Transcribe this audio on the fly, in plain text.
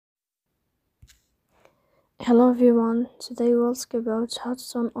Hello everyone, today we'll talk about how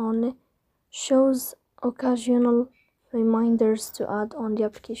to turn on shows occasional reminders to add on the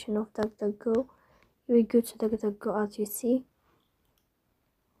application of DuckDuckGo. You will go to DuckDuckGo as you see.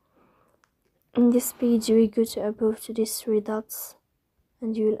 In this page you will go to above to these three dots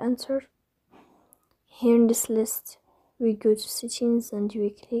and you will enter. Here in this list we go to settings and you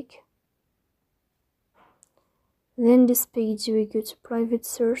will click. Then this page you will go to private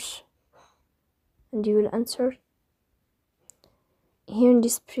search and you will enter. Here in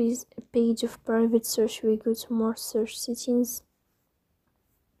this page of private search we go to more search settings.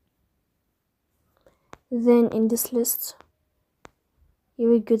 Then in this list you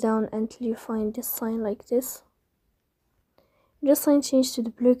will go down until you find this sign like this. This sign change to the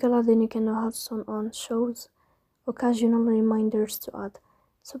blue color, then you can know how to turn on shows occasional reminders to add.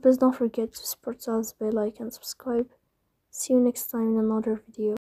 So please don't forget to support us by like and subscribe. See you next time in another video.